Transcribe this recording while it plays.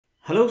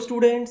Hello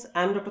students,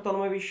 I am Dr.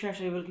 Tanmoy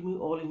Biswas. I welcome you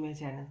all in my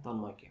channel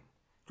tanmoyChem.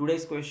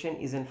 Today's question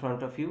is in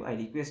front of you. I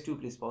request you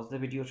please pause the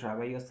video, try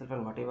by yourself,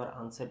 and whatever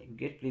answer you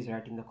get please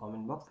write in the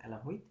comment box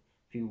along with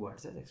few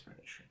words as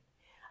explanation.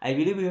 I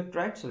believe you have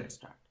tried, so let's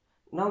start.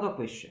 Now the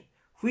question,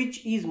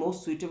 which is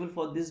most suitable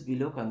for this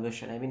below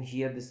conversion? I mean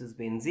here this is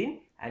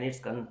benzene and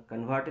it's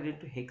converted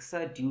into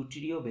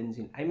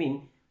hexa-deuteriobenzene. I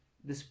mean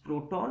this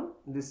proton,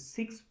 this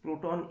 6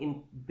 proton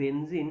in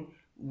benzene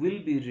will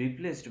be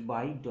replaced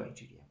by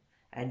deuterium.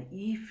 And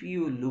if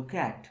you look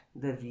at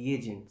the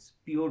reagents,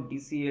 pure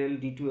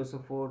DCl,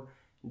 D2SO4,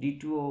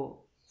 D2O,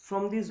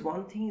 from this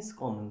one thing is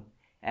common.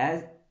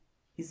 As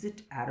is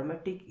it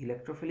aromatic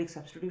electrophilic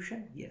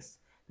substitution? Yes.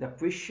 The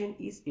question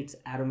is it's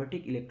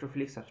aromatic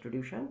electrophilic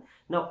substitution.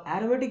 Now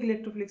aromatic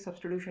electrophilic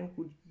substitution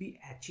could be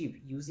achieved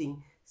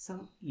using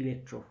some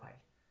electrophile.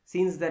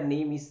 Since the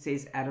name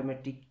says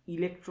aromatic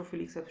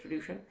electrophilic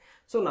substitution.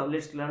 So now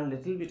let's learn a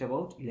little bit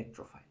about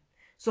electrophile.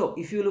 So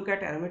if you look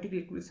at aromatic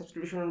electrophilic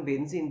substitution on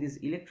benzene, this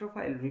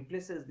electrophile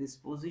replaces this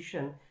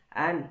position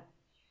and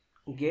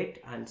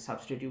get and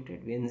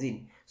substituted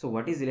benzene. So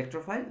what is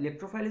electrophile?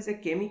 Electrophile is a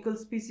chemical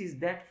species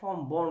that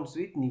form bonds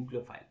with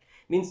nucleophile.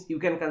 Means you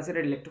can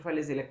consider electrophile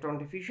as electron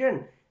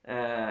deficient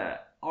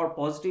or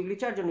positively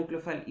charged, or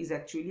nucleophile is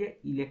actually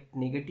a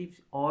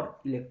negative or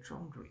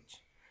electron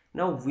rich.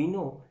 Now we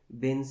know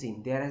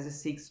benzene there has a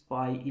 6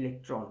 pi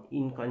electron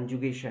in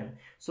conjugation,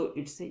 so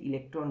it's a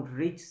electron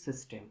rich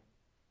system.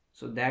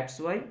 So that's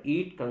why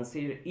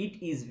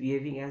it is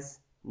behaving as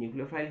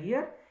nucleophile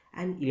here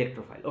and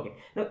electrophile. Okay,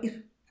 now if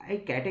I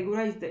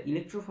categorize the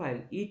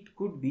electrophile, it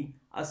could be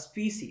a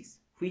species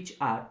which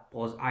are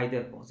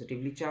either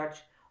positively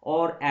charged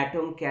or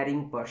atom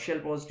carrying partial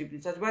positively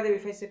charged. By the way,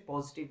 if I say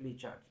positively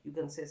charged, you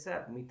can say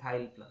sir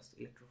methyl plus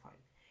electrophile.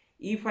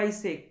 If I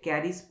say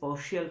carries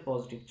partial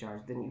positive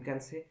charge, then you can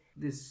say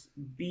this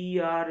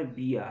Br.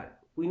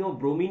 We know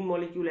bromine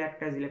molecule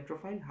act as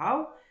electrophile.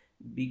 How?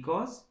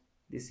 Because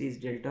this is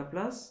delta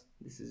plus,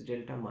 this is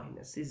delta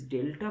minus. This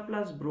delta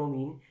plus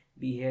bromine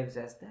behaves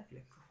as the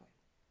electrophile.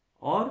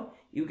 Or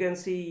you can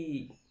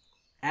see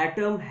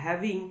atom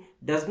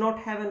does not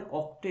have an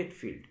octet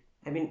field.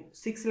 I mean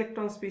 6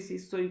 electron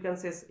species, so you can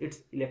say it's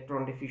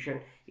electron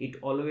deficient. It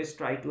always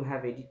try to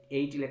have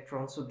 8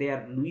 electrons. So they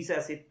are Lewis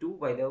acid too,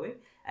 by the way.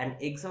 An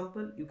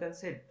example you can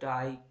say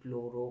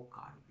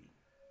dichlorocarbene.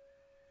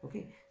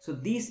 Okay, so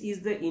this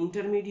is the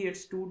intermediate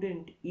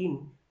student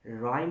in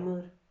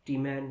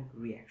Reimer-Tiemann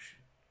reaction.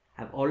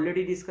 I've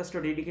already discussed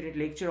a dedicated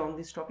lecture on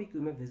this topic. You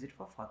may visit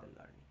for further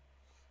learning.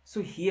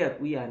 So here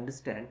we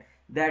understand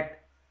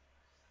that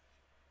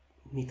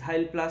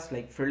methyl plus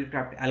like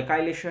Friedel-Crafts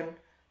alkylation,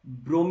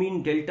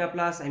 bromine delta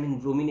plus I mean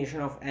bromination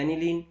of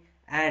aniline,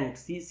 and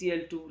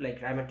CCl2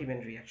 like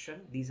Reimer-Tiemann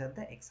reaction. These are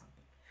the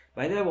examples.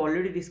 By the way, I've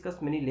already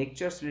discussed many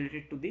lectures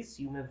related to this.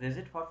 You may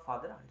visit for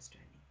further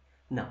understanding.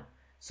 Now,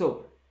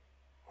 so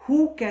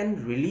who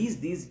can release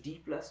these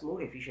D plus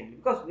more efficiently?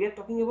 Because we are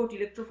talking about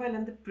electrophile,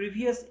 and the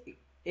previous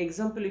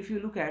example, if you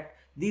look at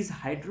this,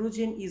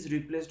 hydrogen is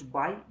replaced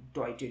by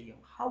deuterium.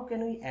 How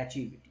can we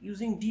achieve it?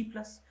 Using D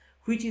plus,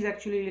 which is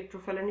actually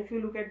electrophile. And if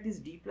you look at this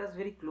D plus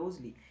very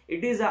closely,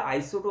 it is an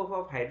isotope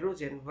of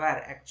hydrogen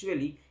where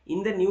actually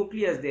in the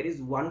nucleus there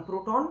is 1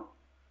 proton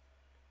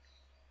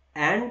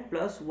and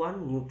plus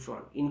 1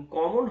 neutron. In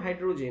common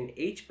hydrogen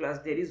H plus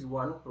there is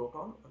 1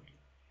 proton only.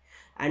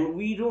 And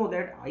we know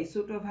that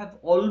isotopes have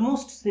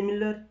almost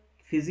similar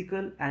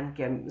physical and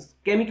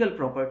chemical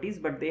properties,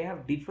 but they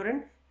have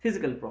different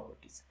physical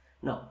properties.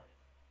 Now,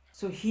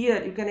 so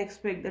here you can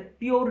expect that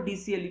pure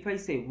DCl, if I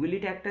say, will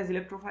it act as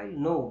electrophile?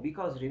 No,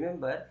 because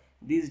remember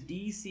this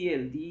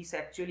DCl, this is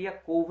actually a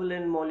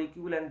covalent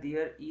molecule and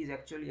there is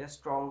actually a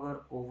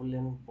stronger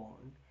covalent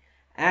bond.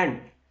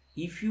 And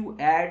if you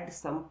add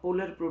some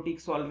polar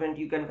protic solvent,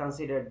 you can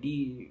consider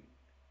D.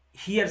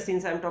 Here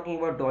since I am talking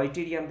about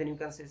deuterium, then you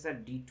can say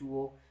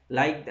D2O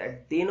like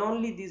that. Then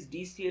only this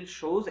DCl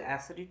shows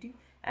acidity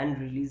and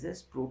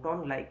releases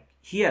proton like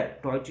here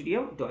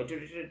deuterium,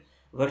 deuterated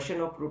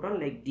version of proton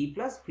like D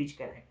plus, which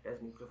can act as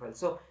nucleophile.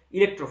 So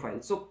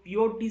electrophile. So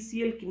pure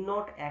DCl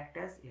cannot act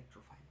as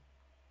electrophile.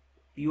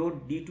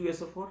 Pure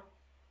D2SO4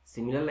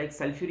 similar like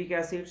sulfuric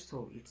acid,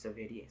 so it's a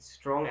very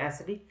strong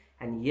acidic,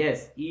 and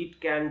yes,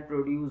 it can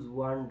produce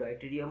 1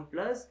 deuterium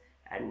plus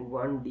and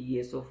 1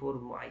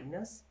 DSO4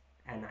 minus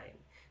anion.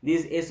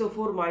 This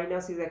SO4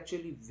 minus is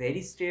actually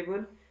very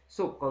stable,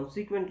 so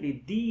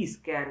consequently these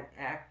can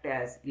act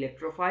as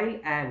electrophile,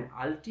 and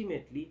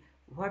ultimately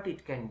what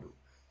it can do.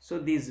 So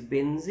this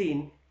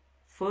benzene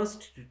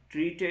first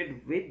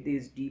treated with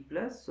this D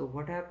plus, so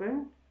what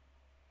happened?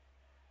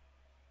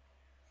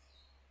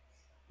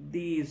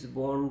 This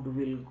bond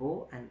will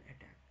go and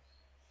attack.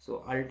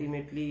 So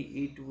ultimately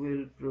it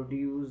will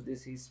produce,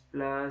 this is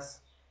plus,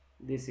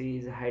 this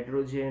is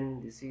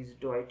hydrogen, this is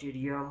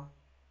deuterium,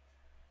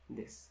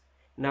 this.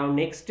 Now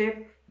next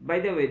step, by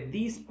the way,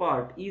 this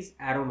part is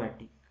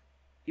aromatic.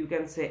 You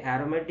can say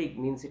aromatic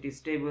means it is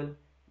stable,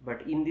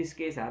 but in this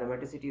case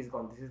aromaticity is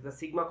gone. This is the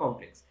sigma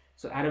complex.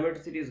 So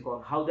aromaticity is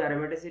gone. How the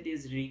aromaticity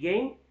is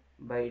regained?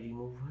 By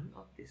removal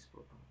of this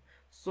proton.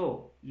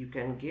 So you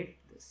can get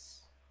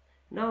this.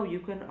 Now you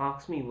can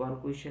ask me one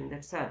question,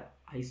 that sir,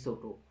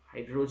 isotope,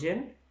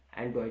 hydrogen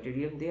and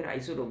deuterium, their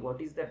isotope,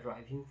 what is the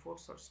driving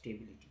force or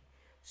stability?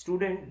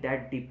 Student,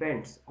 that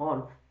depends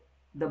on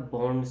the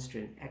bond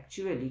strength.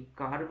 Actually,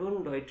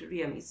 carbon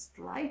deuterium is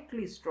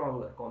slightly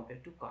stronger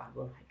compared to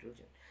carbon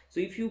hydrogen. So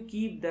if you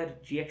keep the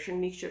reaction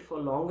mixture for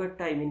longer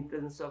time in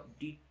presence of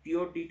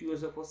pure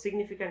D2SO for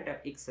significant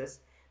excess,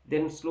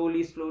 then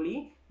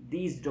slowly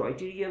these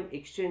deuterium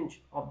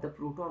exchange of the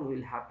proton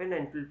will happen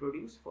and it will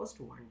produce first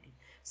 1D.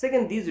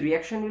 Second, this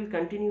reaction will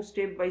continue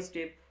step by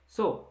step.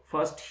 So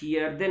first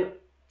here, then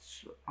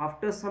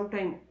after some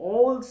time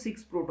all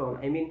 6 proton,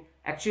 I mean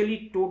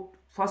actually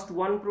first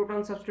 1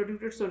 proton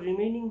substituted, so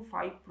remaining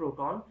 5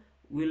 proton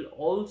will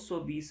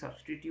also be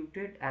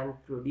substituted and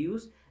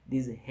produce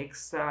this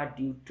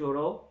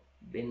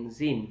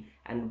hexadeutero-benzene.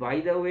 And by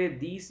the way,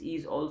 this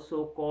is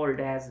also called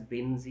as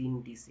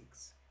benzene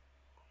D6,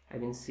 I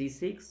mean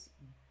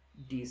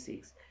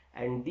C6D6,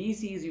 and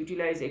this is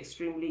utilized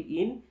extremely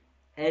in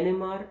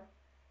NMR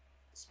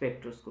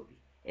spectroscopy.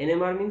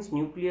 NMR means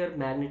nuclear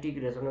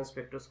magnetic resonance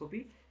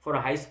spectroscopy. For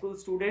a high school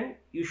student,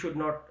 you should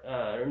not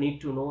need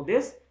to know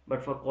this,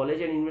 but for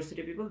college and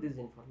university people, this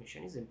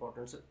information is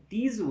important. So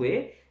this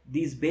way,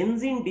 this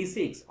benzene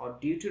D6 or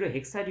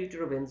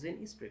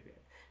hexadeutero-benzene is prepared.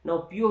 Now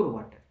pure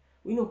water.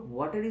 We know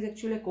water is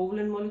actually a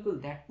covalent molecule,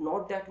 that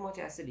not that much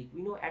acidic.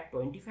 We know at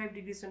 25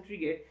 degrees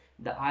centigrade,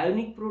 the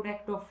ionic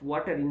product of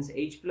water means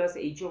H plus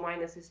HO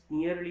minus is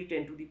nearly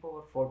 10 to the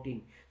power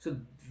 14. So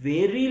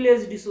very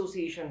less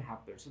dissociation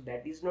happens. So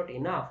that is not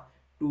enough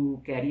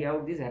to carry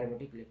out this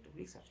aromatic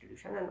electrophilic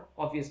substitution, and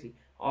obviously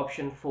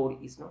option 4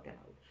 is not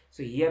allowed.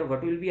 So here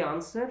what will be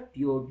answer?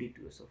 Pure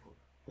D2SO4.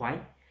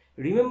 Why?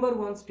 Remember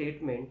one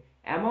statement,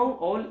 among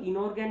all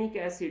inorganic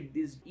acid,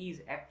 this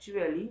is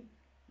actually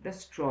the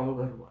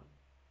stronger one.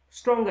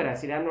 Stronger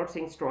acid, I am not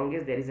saying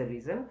strongest, there is a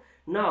reason.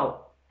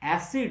 Now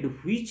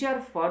acid which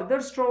are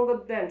further stronger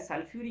than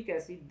sulfuric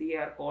acid, they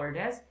are called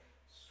as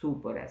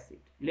superacid.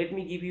 Let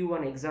me give you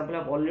one example. I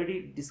have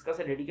already discussed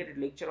a dedicated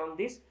lecture on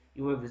this.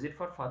 You may visit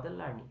for further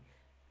learning.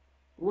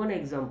 One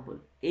example,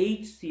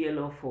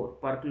 HClO4,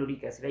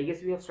 perchloric acid. I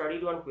guess we have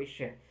studied one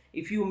question.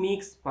 If you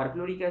mix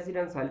perchloric acid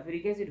and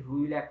sulfuric acid,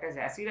 who will act as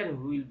acid and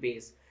who will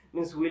base?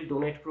 Means who will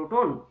donate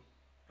proton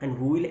and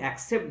who will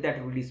accept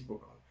that release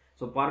proton.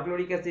 So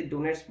perchloric acid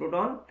donates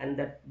proton and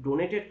that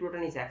donated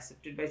proton is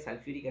accepted by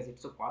sulfuric acid.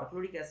 So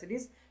perchloric acid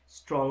is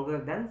stronger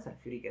than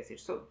sulfuric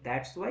acid. So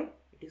that's why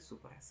it is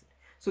superacid.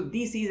 So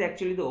this is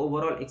actually the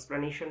overall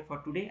explanation for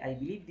today. I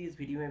believe this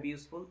video may be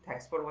useful.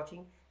 Thanks for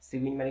watching. See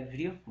you in my next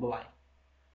video. Bye bye.